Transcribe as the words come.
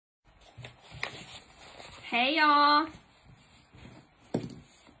Hey y'all. I'm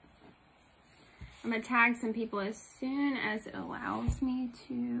gonna tag some people as soon as it allows me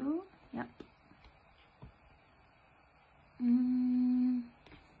to. Yep.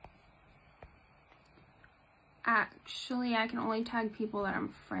 Actually, I can only tag people that I'm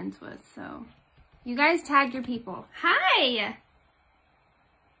friends with, so. You guys tag your people. Hi!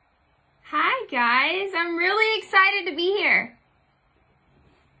 Hi guys, I'm really excited to be here.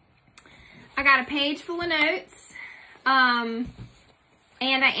 I got a page full of notes, and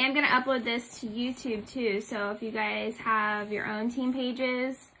I am going to upload this to YouTube too, so if you guys have your own team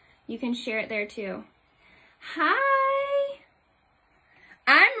pages, you can share it there too. Hi!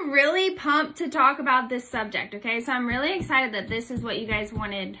 I'm really pumped to talk about this subject, okay? So I'm really excited that this is what you guys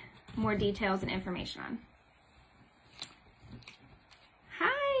wanted more details and information on.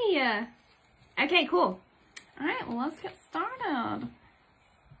 Hi! Okay, cool. All right, well, let's get started.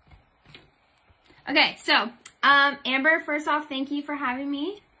 Okay, so, Amber, first off, thank you for having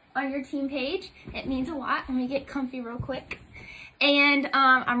me on your team page. It means a lot. Let me get comfy real quick. And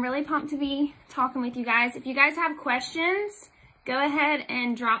I'm really pumped to be talking with you guys. If you guys have questions, go ahead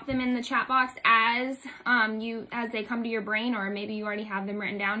and drop them in the chat box as they come to your brain, or maybe you already have them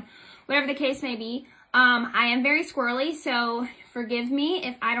written down. Whatever the case may be. I am very squirrely, so forgive me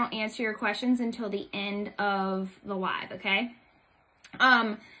if I don't answer your questions until the end of the live, okay?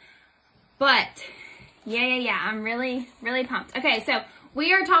 But, yeah, I'm really pumped. Okay, so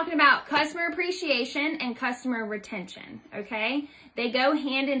we are talking about customer appreciation and customer retention, okay? They go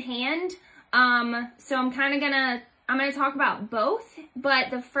hand in hand, so I'm gonna talk about both,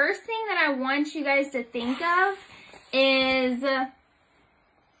 but the first thing that I want you guys to think of is,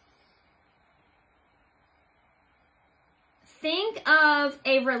 think of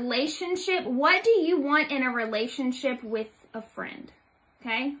a relationship. What do you want in a relationship with a friend?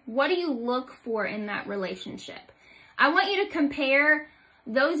 Okay? What do you look for in that relationship? I want you to compare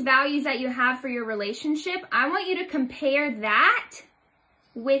those values that you have for your relationship. I want you to compare that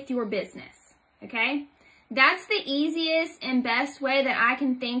with your business. Okay? That's the easiest and best way that I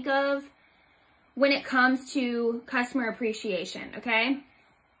can think of when it comes to customer appreciation. Okay?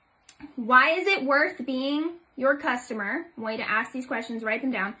 Why is it worth being your customer? I want you to ask these questions, write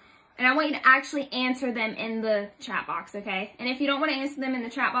them down, and I want you to actually answer them in the chat box, okay? And if you don't want to answer them in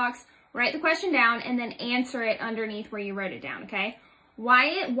the chat box, write the question down and then answer it underneath where you wrote it down, okay?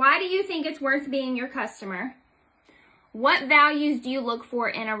 Why do you think it's worth being your customer? What values do you look for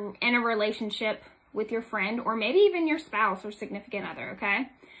in a relationship with your friend, or maybe even your spouse or significant other, okay?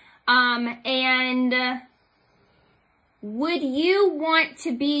 And would you want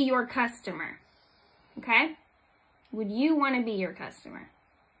to be your customer? Okay? Would you want to be your customer?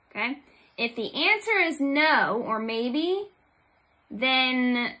 Okay? If the answer is no or maybe,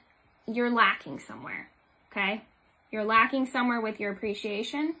 then you're lacking somewhere. Okay? You're lacking somewhere with your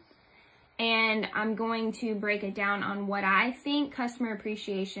appreciation. And I'm going to break it down on what I think customer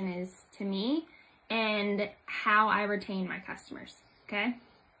appreciation is to me and how I retain my customers. Okay?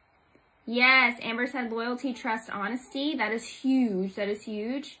 Yes, Amber said loyalty, trust, honesty. That is huge. That is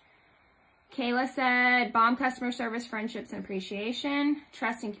huge. Kayla said bomb customer service, friendships, and appreciation.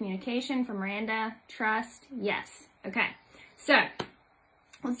 Trust and communication from Miranda. Trust, yes. Okay, so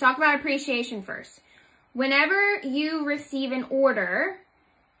let's talk about appreciation first. Whenever you receive an order,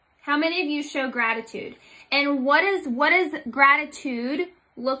 how many of you show gratitude? And what does gratitude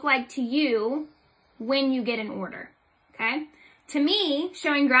look like to you when you get an order? Okay? To me,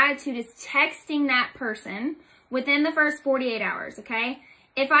 showing gratitude is texting that person within the first 48 hours, okay?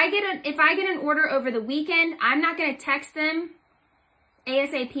 If I get an order over the weekend, I'm not going to text them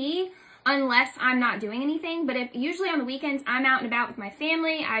ASAP unless I'm not doing anything. But usually on the weekends, I'm out and about with my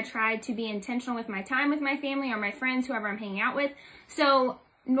family. I try to be intentional with my time with my family or my friends, whoever I'm hanging out with. So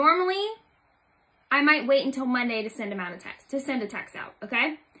normally, I might wait until Monday to send a text out,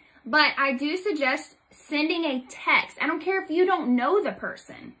 okay? But I do suggest sending a text. I don't care if you don't know the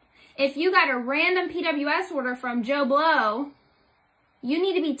person. If you got a random PWS order from Joe Blow, you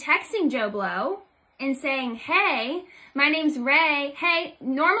need to be texting Joe Blow and saying, hey, my name's Ray. Hey,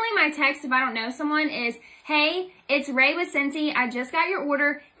 normally my text if I don't know someone is, hey, it's Ray with Scentsy. I just got your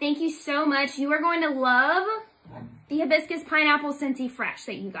order. Thank you so much. You are going to love the hibiscus pineapple Scentsy fresh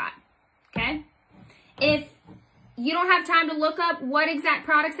that you got, okay? If you don't have time to look up what exact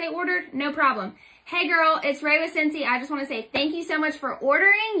products they ordered, no problem. Hey girl, it's Ray with Scentsy. I just want to say thank you so much for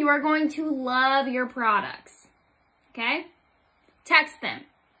ordering. You are going to love your products, okay? Text them.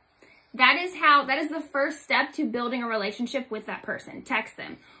 That is the first step to building a relationship with that person. Text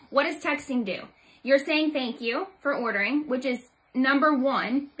them. What does texting do? You're saying thank you for ordering, which is number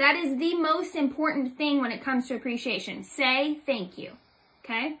one, that is the most important thing when it comes to appreciation. Say thank you,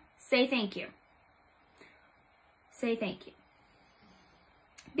 okay? Say thank you. Say thank you.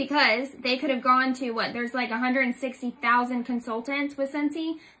 Because they could have gone to, what, there's like 160,000 consultants with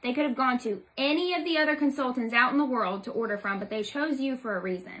Scentsy. They could have gone to any of the other consultants out in the world to order from, but they chose you for a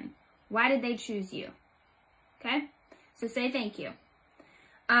reason. Why did they choose you? Okay? So say thank you.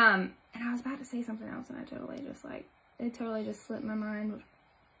 And I was about to say something else and it totally just slipped my mind.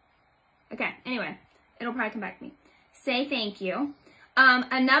 Okay, anyway, it'll probably come back to me. Say thank you.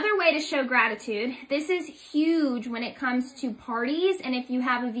 Another way to show gratitude, this is huge when it comes to parties and if you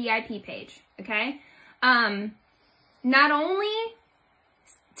have a VIP page, okay? Not only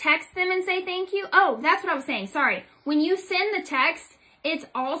text them and say thank you. Oh, that's what I was saying. Sorry. When you send the text, it's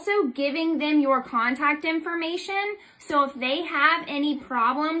also giving them your contact information. So if they have any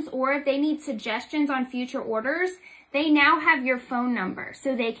problems or if they need suggestions on future orders, they now have your phone number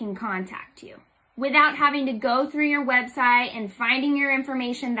so they can contact you without having to go through your website and finding your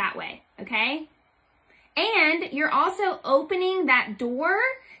information that way, okay? And you're also opening that door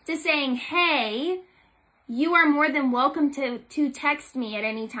to saying, hey, you are more than welcome to text me at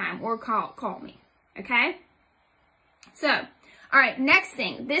any time or call me, okay? So, all right, next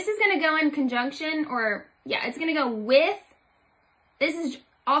thing. This is going to go in conjunction it's going to go with, this is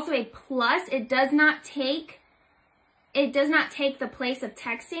also a plus. It does not take the place of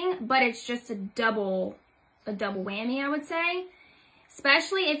texting, but it's just a double whammy, I would say.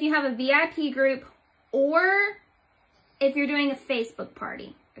 Especially if you have a VIP group or if you're doing a Facebook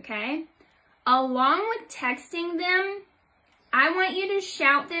party, okay? Along with texting them, I want you to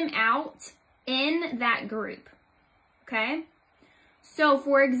shout them out in that group, okay? So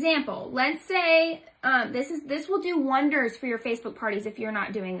for example, let's say this will do wonders for your Facebook parties if you're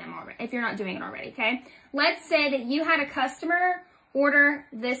not doing them already. If you're not doing it already, okay? Let's say that you had a customer order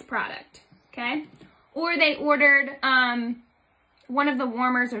this product, okay? Or they ordered one of the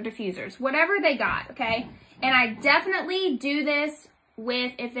warmers or diffusers, whatever they got, okay? And I definitely do this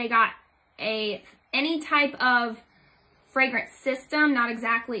with if they got any type of fragrance system,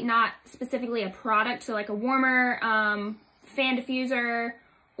 not specifically a product, so like a warmer, fan diffuser,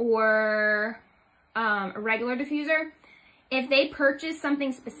 or a regular diffuser. If they purchase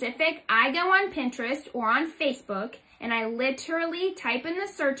something specific, I go on Pinterest or on Facebook and I literally type in the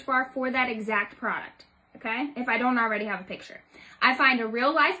search bar for that exact product, okay? If I don't already have a picture. I find a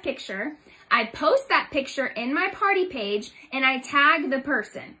real life picture, I post that picture in my party page, and I tag the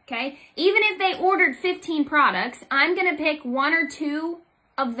person, okay? Even if they ordered 15 products, I'm gonna pick 1 or 2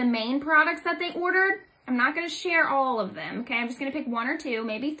 of the main products that they ordered. I'm not going to share all of them, okay? I'm just going to pick 1 or 2,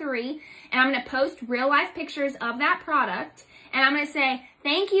 maybe 3, and I'm going to post real-life pictures of that product, and I'm going to say,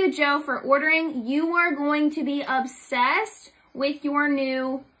 thank you, Joe, for ordering. You are going to be obsessed with your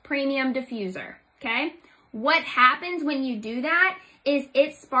new premium diffuser, okay? What happens when you do that is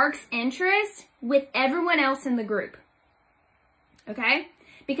it sparks interest with everyone else in the group, okay?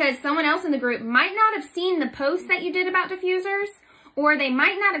 Because someone else in the group might not have seen the post that you did about diffusers, or they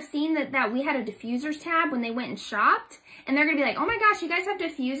might not have seen that we had a diffusers tab when they went and shopped. And they're going to be like, oh my gosh, you guys have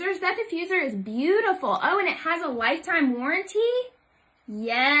diffusers? That diffuser is beautiful. Oh, and it has a lifetime warranty?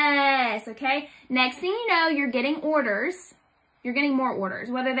 Yes, okay? Next thing you know, you're getting orders. You're getting more orders,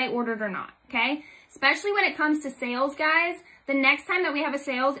 whether they ordered or not, okay? Especially when it comes to sales, guys. The next time that we have a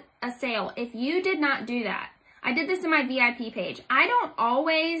sale, if you did not do that, I did this in my VIP page. I don't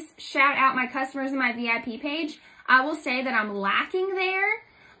always shout out my customers in my VIP page. I will say that I'm lacking there,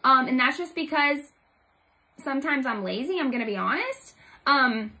 and that's just because sometimes I'm lazy, I'm going to be honest,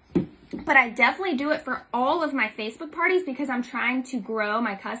 but I definitely do it for all of my Facebook parties because I'm trying to grow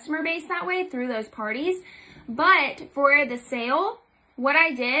my customer base that way through those parties. But for the sale, what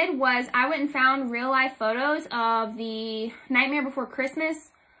I did was I went and found real-life photos of the Nightmare Before Christmas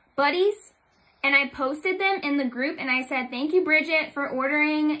buddies, and I posted them in the group, and I said, thank you, Bridget, for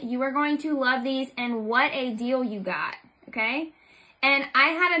ordering. You are going to love these, and what a deal you got, okay? And I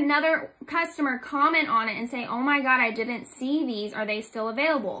had another customer comment on it and say, oh my God, I didn't see these. Are they still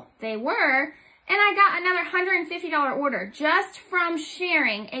available? They were, and I got another $150 order just from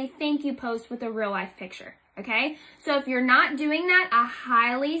sharing a thank you post with a real-life picture, okay? So if you're not doing that, I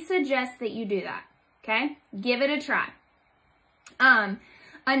highly suggest that you do that, okay? Give it a try.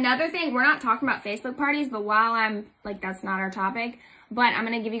 Another thing, we're not talking about Facebook parties, but while I'm, that's not our topic, but I'm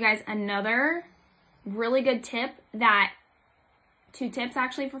going to give you guys another really good tip 2 tips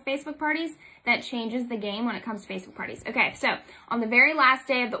actually for Facebook parties that changes the game when it comes to Facebook parties. Okay, so on the very last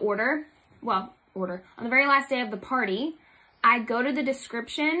day of the on the very last day of the party, I go to the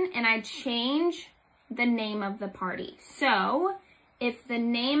description and I change the name of the party. So if the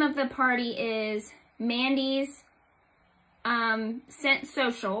name of the party is Mandy's Scent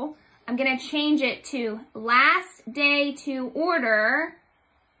Social, I'm going to change it to last day to order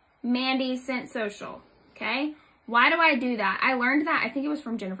Mandy's Scent Social, okay? Why do I do that? I learned that, I think it was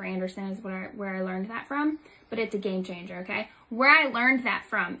from Jennifer Anderson is where I learned that from, but it's a game changer, okay? Where I learned that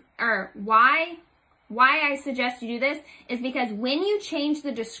from, or why I suggest you do this is because when you change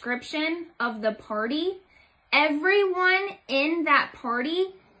the description of the party, everyone in that party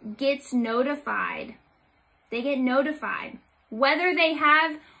gets notified. They get notified, whether they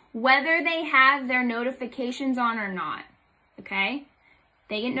have their notifications on or not, okay?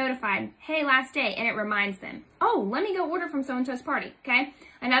 They get notified, hey, last day, and it reminds them, oh, let me go order from so-and-so's party, okay?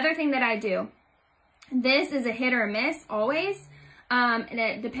 Another thing that I do, this is a hit or a miss always, and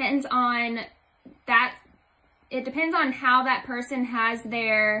it depends on how that person has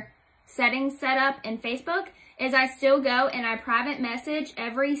their settings set up in Facebook, is I still go and I private message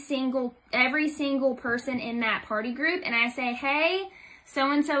every single person in that party group, and I say, hey,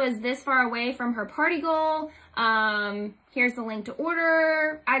 so-and-so is this far away from her party goal. Here's the link to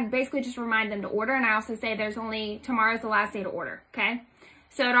order. I basically just remind them to order, and I also say tomorrow's the last day to order, okay?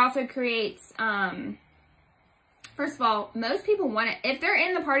 So it also creates, first of all, most people want it. If they're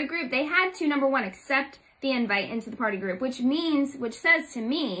in the party group, they had to, number one, accept the invite into the party group, which says to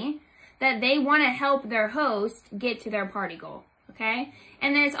me that they want to help their host get to their party goal, okay?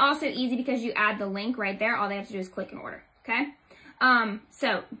 And then it's also easy because you add the link right there. All they have to do is click and order, okay?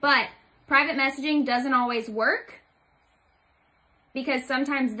 But private messaging doesn't always work because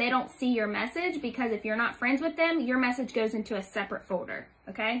sometimes they don't see your message, because if you're not friends with them, your message goes into a separate folder,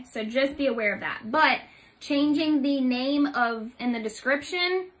 okay? So just be aware of that. But changing the name in the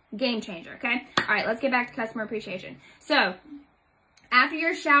description, game changer, okay? All right, let's get back to customer appreciation. So after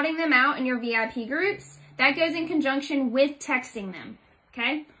you're shouting them out in your VIP groups, that goes in conjunction with texting them,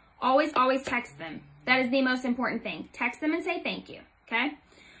 okay? Always, always text them. That is the most important thing. Text them and say thank you, okay?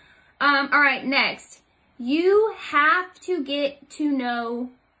 All right, next. You have to get to know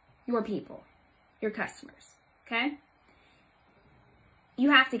your people, your customers, okay? You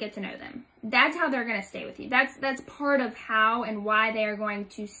have to get to know them. That's how they're going to stay with you. That's part of how and why they are going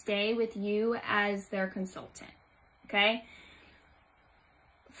to stay with you as their consultant, okay?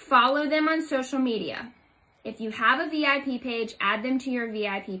 Follow them on social media. If you have a VIP page, add them to your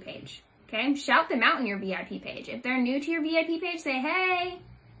VIP page. Okay, shout them out in your VIP page. If they're new to your VIP page, say, hey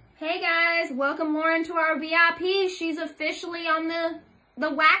guys, welcome Lauren to our VIP. She's officially on the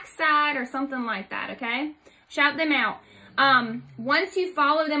wax side or something like that, okay? Shout them out. Once you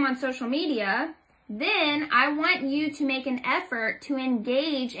follow them on social media, then I want you to make an effort to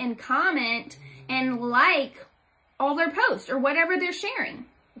engage and comment and like all their posts or whatever they're sharing,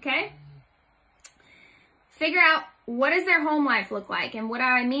 okay? Figure out, what does their home life look like? And what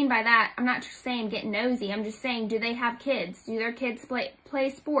I mean by that, I'm not just saying get nosy. I'm just saying, do they have kids? Do their kids play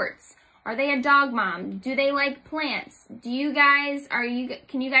sports? Are they a dog mom? Do they like plants? Can you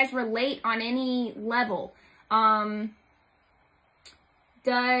guys relate on any level? I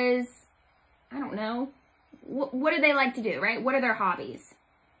don't know. What do they like to do, right? What are their hobbies?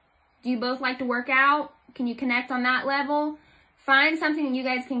 Do you both like to work out? Can you connect on that level? Find something that you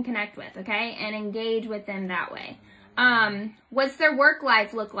guys can connect with, okay? And engage with them that way. What's their work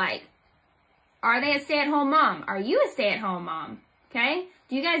life look like? Are they a stay-at-home mom? Are you a stay-at-home mom? Okay?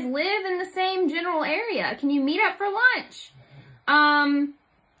 Do you guys live in the same general area? Can you meet up for lunch? And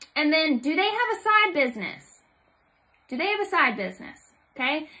then, do they have a side business? Do they have a side business?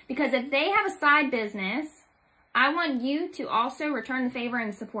 Okay? Because if they have a side business, I want you to also return the favor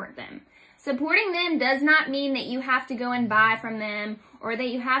and support them. Supporting them does not mean that you have to go and buy from them or that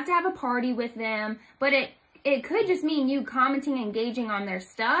you have to have a party with them, but it could just mean you commenting, engaging on their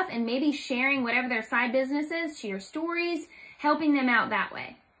stuff, and maybe sharing whatever their side business is to your stories, helping them out that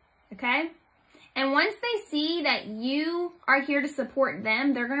way, okay? And once they see that you are here to support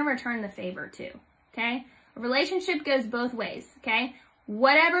them, they're going to return the favor too, okay? A relationship goes both ways, okay?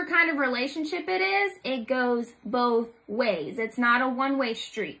 Whatever kind of relationship it is, it goes both ways. It's not a one-way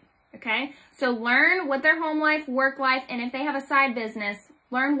street. Okay, so learn what their home life, work life, and if they have a side business,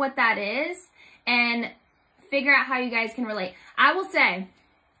 learn what that is and figure out how you guys can relate. I will say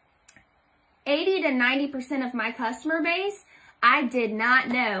 80 to 90% of my customer base, I did not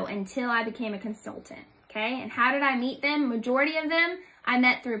know until I became a consultant. Okay, and how did I meet them? Majority of them I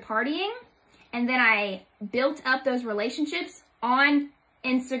met through partying, and then I built up those relationships on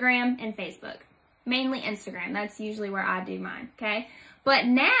Instagram and Facebook. Mainly Instagram. That's usually where I do mine, okay? But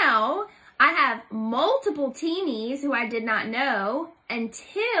now I have multiple teenies who I did not know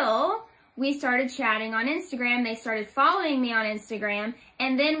until we started chatting on Instagram. They started following me on Instagram.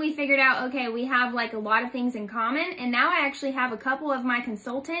 And then we figured out, okay, we have like a lot of things in common. And now I actually have a couple of my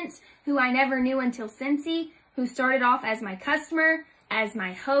consultants who I never knew until Scentsy, who started off as my customer, as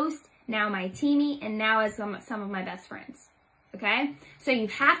my host, now my teammate, and now as some of my best friends. Okay? So you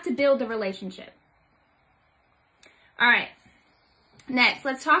have to build the relationship. All right. Next,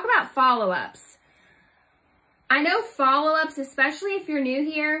 let's talk about follow-ups. I know follow-ups, especially if you're new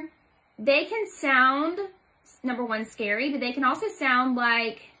here, they can sound, number one, scary, but they can also sound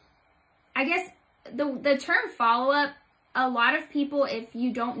like, I guess, the term follow-up, a lot of people, if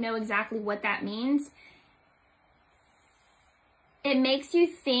you don't know exactly what that means, it makes you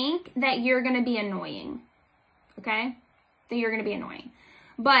think that you're going to be annoying, okay? That you're going to be annoying.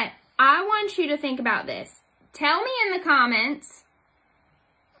 But I want you to think about this. Tell me in the comments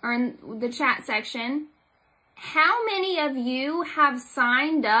or in the chat section, how many of you have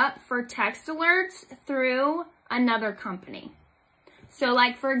signed up for text alerts through another company? So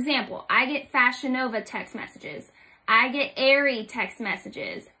like, for example, I get Fashion Nova text messages. I get Aerie text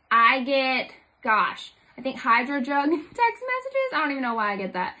messages. I get, gosh, I think Hydro Jug text messages. I don't even know why I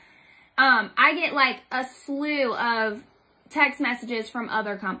get that. I get like a slew of text messages from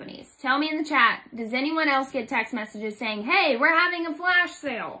other companies. Tell me in the chat, does anyone else get text messages saying, hey, we're having a flash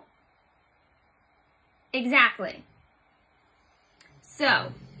sale? Exactly.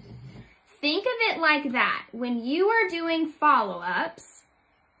 So, think of it like that. When you are doing follow-ups,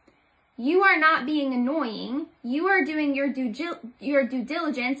 you are not being annoying. You are doing your due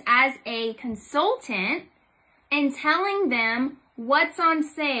diligence as a consultant and telling them what's on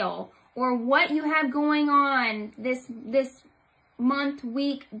sale or what you have going on this month,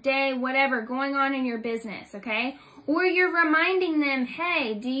 week, day, whatever going on in your business, okay? Or you're reminding them,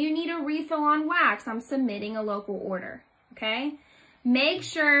 hey, do you need a refill on wax? I'm submitting a local order, okay? Make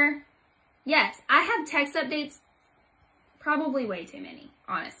sure, yes, I have text updates, probably way too many,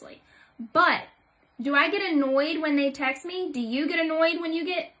 honestly. But do I get annoyed when they text me? Do you get annoyed when you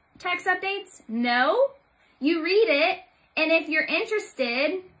get text updates? No. You read it, and if you're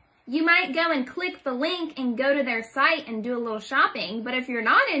interested, you might go and click the link and go to their site and do a little shopping. But if you're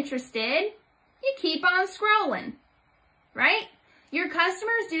not interested, you keep on scrolling, right? Your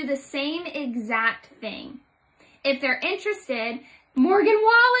customers do the same exact thing. If they're interested, Morgan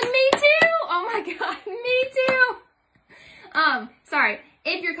Wallen, me too. Oh my God, me too. Sorry.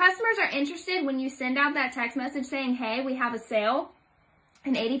 If your customers are interested when you send out that text message saying, hey, we have a sale,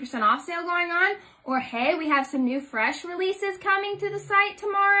 an 80% off sale going on, or hey, we have some new fresh releases coming to the site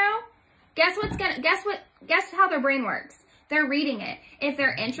tomorrow. Guess how their brain works. They're reading it. If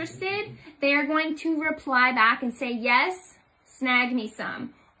they're interested, they are going to reply back and say, yes, snag me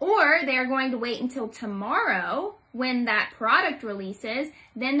some. Or they're going to wait until tomorrow when that product releases.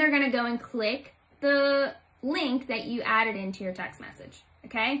 Then they're going to go and click the link that you added into your text message.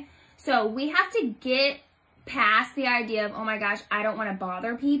 Okay? So we have to get past the idea of, oh my gosh, I don't want to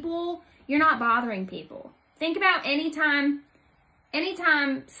bother people. You're not bothering people. Think about anytime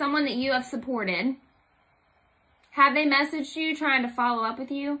someone that you have supported, have they messaged you trying to follow up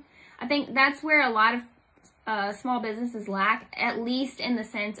with you? I think that's where a lot of small businesses lack, at least in the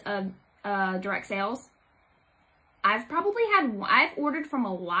sense of direct sales. I've ordered from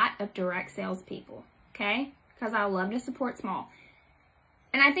a lot of direct sales people, okay? Because I love to support small.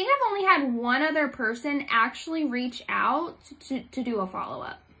 And I think I've only had one other person actually reach out to do a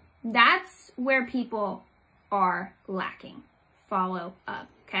follow-up. That's where people are lacking. Follow up,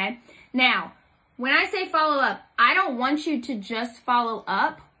 okay? Now, when I say follow up, I don't want you to just follow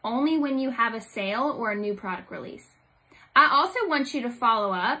up only when you have a sale or a new product release. I also want you to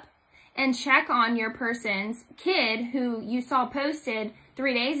follow up and check on your person's kid who you saw posted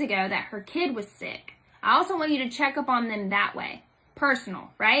 3 days ago that her kid was sick. I also want you to check up on them that way. Personal,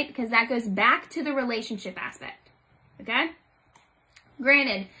 right? Because that goes back to the relationship aspect, okay?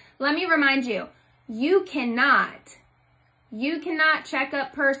 Granted, let me remind you, you cannot check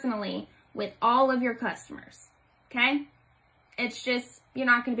up personally with all of your customers, okay? It's just, you're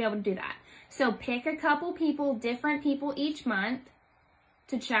not going to be able to do that. So pick a couple people, different people each month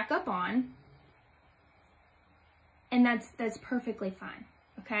to check up on, and that's perfectly fine,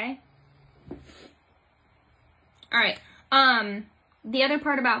 okay? All right. The other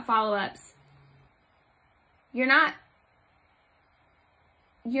part about follow-ups, you're not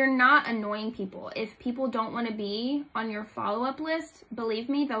annoying people. If people don't want to be on your follow-up list, believe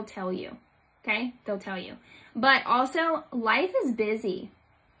me, they'll tell you, okay? They'll tell you. But also, life is busy.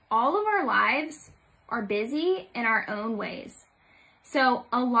 All of our lives are busy in our own ways. So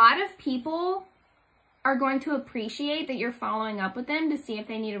a lot of people are going to appreciate that you're following up with them to see if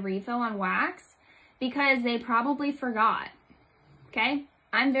they need a refill on wax because they probably forgot, okay?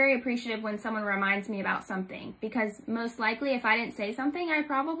 I'm very appreciative when someone reminds me about something because most likely if I didn't say something, I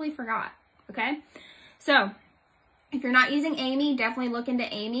probably forgot, okay? So if you're not using Amy, definitely look into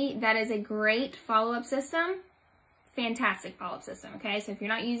Amy. That is a great follow-up system, fantastic follow-up system, okay? So if you're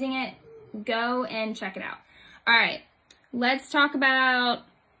not using it, go and check it out. All right, let's talk about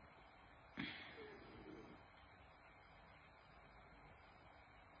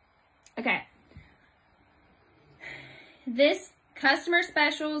okay. This customer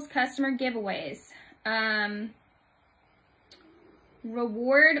specials, customer giveaways.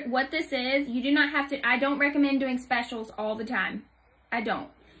 Reward, what this is, you do not have to, I don't recommend doing specials all the time. I don't.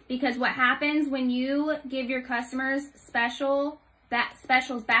 Because what happens when you give your customers specials back to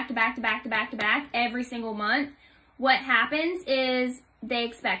back to back to back to back every single month, what happens is they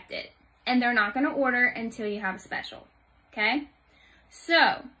expect it. And they're not going to order until you have a special. Okay?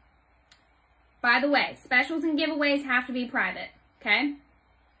 So, by the way, specials and giveaways have to be private. Okay?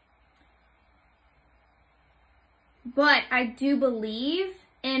 But I do believe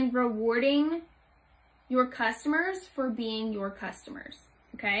in rewarding your customers for being your customers,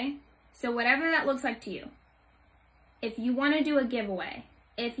 okay? So whatever that looks like to you. If you want to do a giveaway,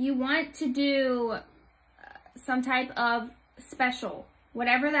 if you want to do some type of special,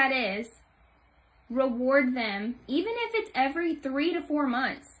 whatever that is, reward them. Even if it's every 3 to 4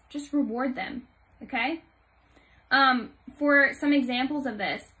 months, just reward them, okay? For some examples of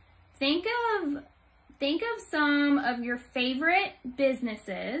this, think of some of your favorite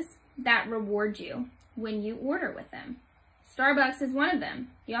businesses that reward you when you order with them. Starbucks is one of them.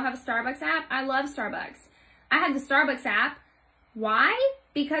 Y'all have a Starbucks app? I love Starbucks. I have the Starbucks app. Why?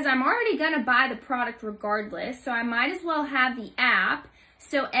 Because I'm already going to buy the product regardless, so I might as well have the app.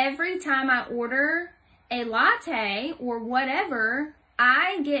 So every time I order a latte or whatever,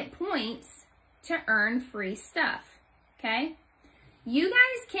 I get points to earn free stuff, okay? You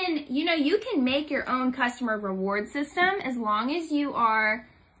guys can, you can make your own customer reward system as long as you are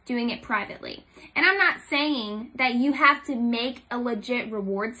doing it privately. And I'm not saying that you have to make a legit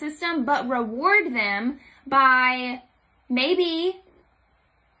reward system, but reward them by maybe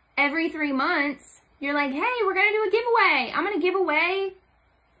every 3 months, you're like, hey, we're going to do a giveaway. I'm going to give away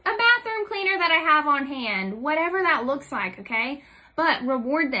a bathroom cleaner that I have on hand, whatever that looks like, okay? But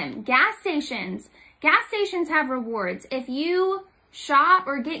reward them. Gas stations have rewards. If you shop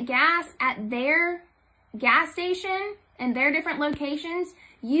or get gas at their gas station and their different locations,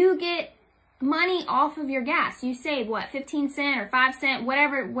 you get money off of your gas. You save, what, 15 cents or 5 cents,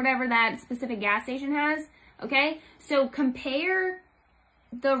 whatever that specific gas station has, okay? So compare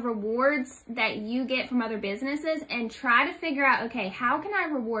the rewards that you get from other businesses and try to figure out, okay, how can I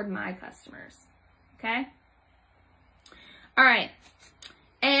reward my customers, okay? All right.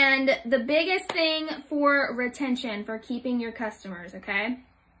 And the biggest thing for retention, for keeping your customers, okay?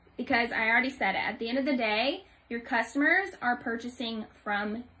 Because I already said it, at the end of the day, your customers are purchasing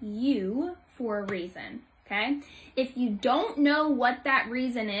from you for a reason, okay? If you don't know what that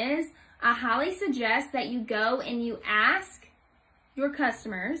reason is, I highly suggest that you go and you ask your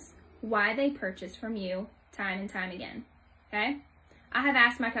customers why they purchase from you time and time again, okay? I have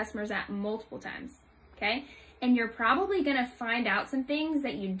asked my customers that multiple times, okay? And you're probably going to find out some things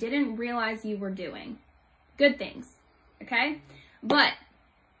that you didn't realize you were doing. Good things, okay? But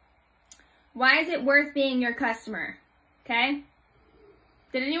why is it worth being your customer, okay?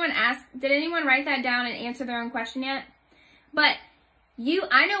 Did anyone write that down and answer their own question yet? But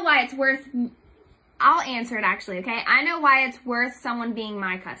I know why it's worth, I'll answer it actually, okay? I know why it's worth someone being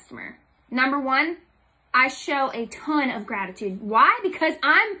my customer. Number one, I show a ton of gratitude. Why? Because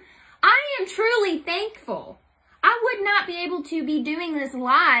I am truly thankful. I would not be able to be doing this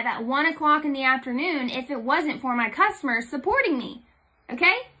live at 1 o'clock in the afternoon if it wasn't for my customers supporting me,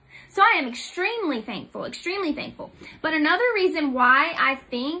 okay? So I am extremely thankful, extremely thankful. But another reason why I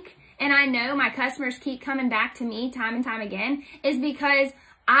think, and I know my customers keep coming back to me time and time again, is because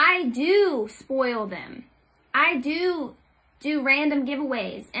I do spoil them. I do random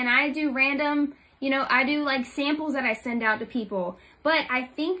giveaways, and I do random, I do like samples that I send out to people. But I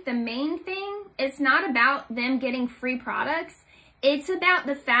think the main thing, it's not about them getting free products. It's about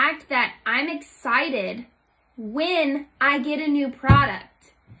the fact that I'm excited when I get a new product.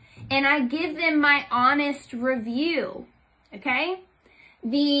 And I give them my honest review, okay?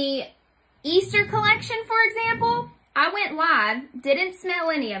 The Easter collection, for example, I went live, didn't smell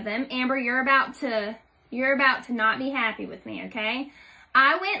any of them. Amber, you're about to not be happy with me, okay?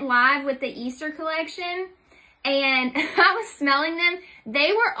 I went live with the Easter collection. and I was smelling them.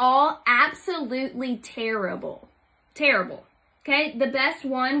 They were all absolutely terrible. Terrible. Okay, the best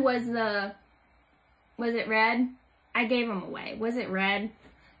one was was it red? I gave them away. Was it red?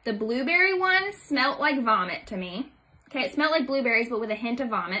 The blueberry one smelled like vomit to me. Okay, it smelled like blueberries, but with a hint of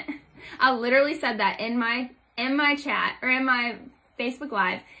vomit. I literally said that in my chat, or in my Facebook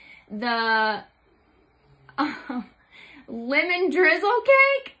Live. The lemon drizzle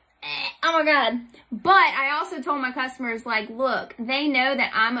cake, oh my God. But I also told my customers, like, look, they know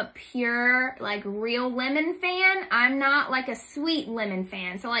that I'm a pure, like, real lemon fan. I'm not like a sweet lemon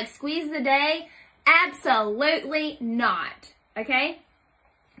fan. So, like, squeeze the day, absolutely not, okay?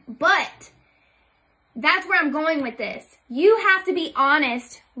 But that's where I'm going with this. You have to be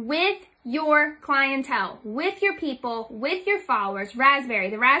honest with your clientele, with your people, with your followers. Raspberry.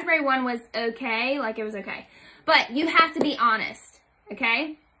 The raspberry one was okay, like it was okay. But you have to be honest,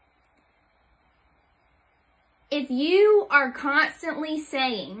 okay? If you are constantly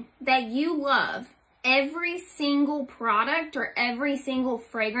saying that you love every single product or every single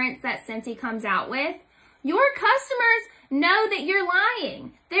fragrance that Scentsy comes out with, your customers know that you're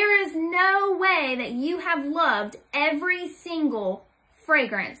lying. There is no way that you have loved every single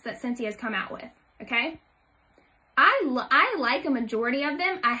fragrance that Scentsy has come out with, okay? I like a majority of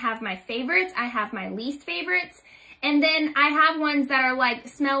them. I have my favorites. I have my least favorites. And then I have ones that are like,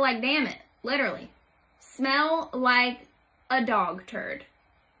 smell like damn it, literally. Smell like a dog turd,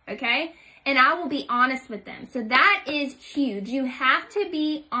 okay? And I will be honest with them. So that is huge. You have to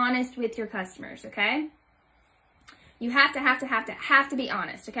be honest with your customers, okay? You have to be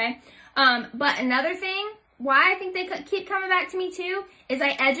honest, okay? But another thing, why I think they keep coming back to me too, is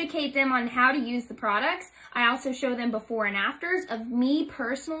I educate them on how to use the products. I also show them before and afters of me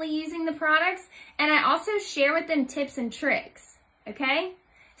personally using the products. And I also share with them tips and tricks, okay?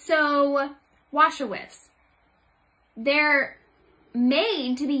 So, washer whiffs. They're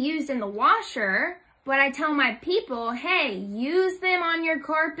made to be used in the washer, but I tell my people, hey, use them on your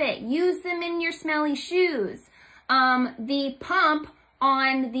carpet. Use them in your smelly shoes. The pump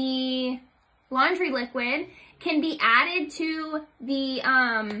on the laundry liquid can be added to the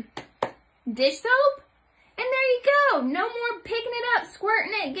dish soap, and there you go. No more picking it up,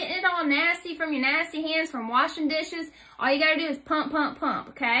 squirting it, getting it all nasty from your nasty hands from washing dishes. All you gotta do is pump, pump, pump,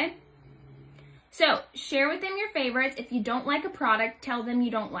 okay? So, share with them your favorites. If you don't like a product, tell them you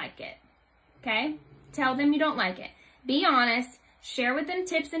don't like it, okay? Tell them you don't like it. Be honest. Share with them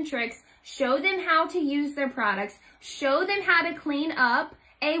tips and tricks. Show them how to use their products. Show them how to clean up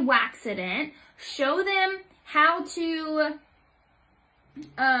a waxident. Show them how to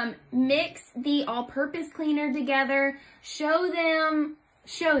mix the all-purpose cleaner together. Show them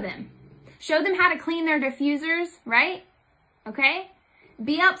how to clean their diffusers, right? Okay?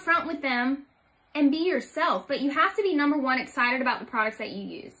 Be upfront with them and be yourself. But you have to be, number one, excited about the products that you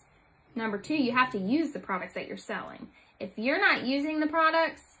use. Number two, you have to use the products that you're selling. If you're not using the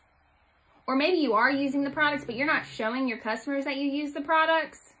products, or maybe you are using the products, but you're not showing your customers that you use the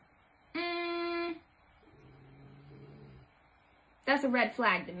products, that's a red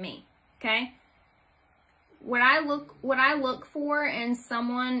flag to me, okay? What I look for in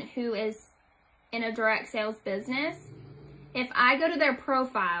someone who is in a direct sales business, if I go to their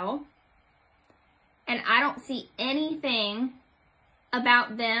profile and I don't see anything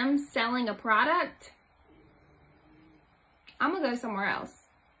about them selling a product, I'm gonna go somewhere else.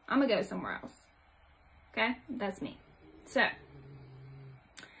 Okay? That's me. So,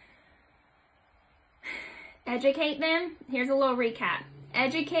 educate them. Here's a little recap.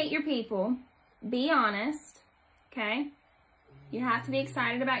 Educate your people. Be honest. Okay? You have to be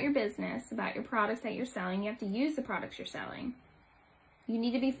excited about your business, about your products that you're selling. You have to use the products you're selling. You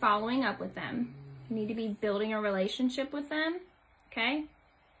need to be following up with them. You need to be building a relationship with them. Okay?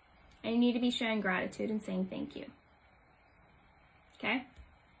 And you need to be showing gratitude and saying thank you. Okay?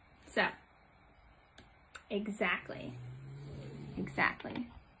 So, exactly.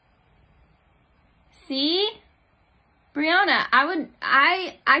 See? Brianna,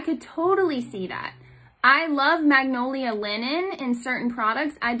 I could totally see that. I love Magnolia Linen in certain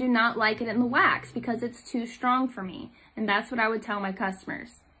products. I do not like it in the wax because it's too strong for me. And that's what I would tell my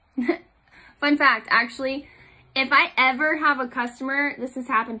customers. Fun fact, actually, if I ever have a customer, this has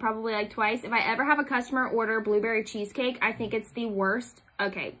happened probably like twice, if I ever have a customer order blueberry cheesecake, I think it's the worst,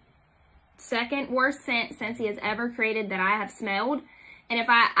 second worst scent Scentsy has ever created that I have smelled. And if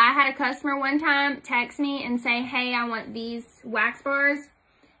I had a customer one time text me and say, hey, I want these wax bars,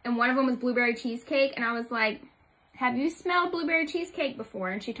 and one of them was blueberry cheesecake, and I was like, have you smelled blueberry cheesecake before?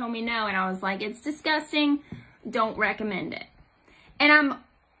 And she told me no, and I was like, it's disgusting, don't recommend it. And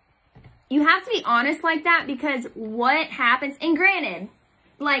you have to be honest like that, because what happens, and granted,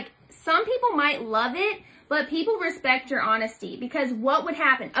 like, some people might love it, but people respect your honesty, because what would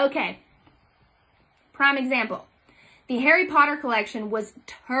happen? Okay, prime example. The Harry Potter collection was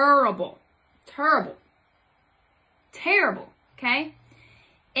terrible. Terrible. Terrible, okay?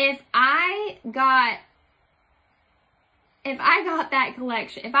 If I got that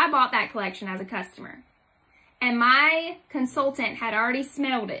collection, if I bought that collection as a customer, and my consultant had already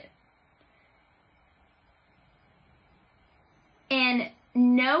smelled it, and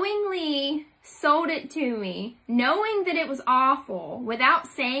knowingly sold it to me, knowing that it was awful, without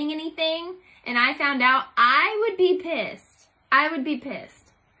saying anything, and I found out, I would be pissed. I would be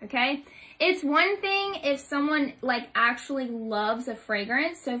pissed, okay? It's one thing if someone, like, actually loves a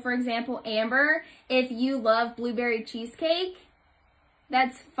fragrance. So, for example, Amber, if you love blueberry cheesecake,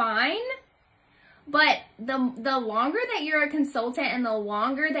 that's fine. But the longer that you're a consultant and the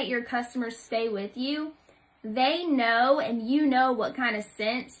longer that your customers stay with you, they know and you know what kind of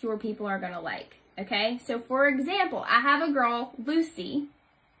scents your people are going to like, okay? So, for example, I have a girl, Lucy.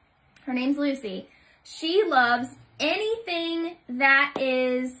 Her name's Lucy. She loves anything that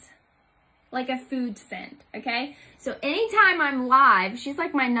is like a food scent, okay? So anytime I'm live, she's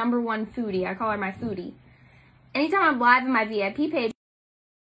like my #1 foodie. I call her my foodie. Anytime I'm live in my VIP page,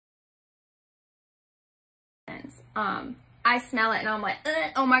 I smell it and I'm like,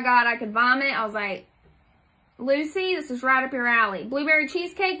 oh my God, I could vomit. I was like, Lucy, this is right up your alley. Blueberry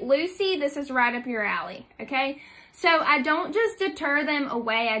cheesecake, Lucy, this is right up your alley, okay? So I don't just deter them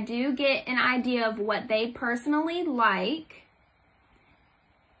away. I do get an idea of what they personally like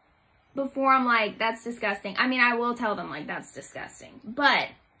before I'm like, that's disgusting. I mean, I will tell them, like, that's disgusting. But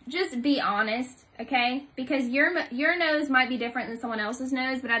just be honest, okay? Because your nose might be different than someone else's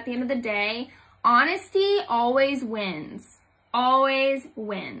nose, but at the end of the day, honesty always wins. Always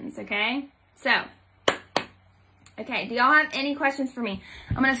wins, okay? So, okay, do y'all have any questions for me?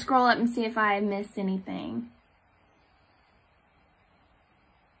 I'm going to scroll up and see if I missed anything.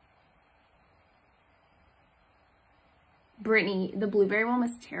 Brittany, the blueberry one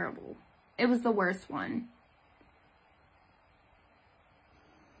was terrible. It was the worst one.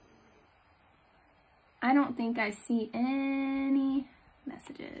 I don't think I see any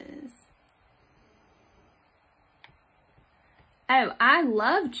messages. Oh, I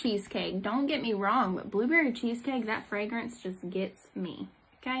love cheesecake. Don't get me wrong, but blueberry cheesecake, that fragrance just gets me.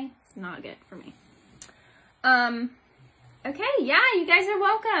 Okay? It's not good for me. Okay, yeah, you guys are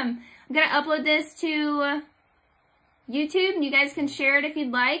welcome. I'm gonna upload this to YouTube, and you guys can share it if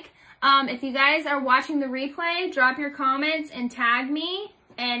you'd like. If you guys are watching the replay, drop your comments and tag me,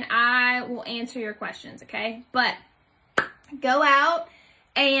 and I will answer your questions, okay? But go out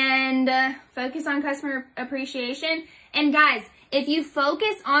and focus on customer appreciation. And guys, if you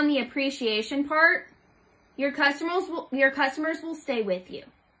focus on the appreciation part, your customers will stay with you,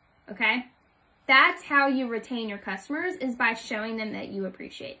 okay? That's how you retain your customers, is by showing them that you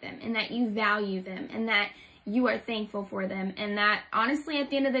appreciate them and that you value them and that you are thankful for them, and that honestly, at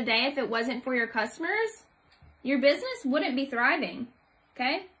the end of the day, if it wasn't for your customers, your business wouldn't be thriving,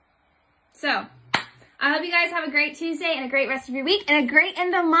 okay? So, I hope you guys have a great Tuesday and a great rest of your week and a great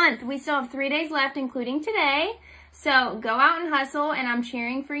end of month. We still have 3 days left, including today. So, go out and hustle, and I'm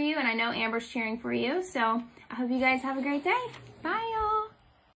cheering for you, and I know Amber's cheering for you. So, I hope you guys have a great day. Bye, y'all.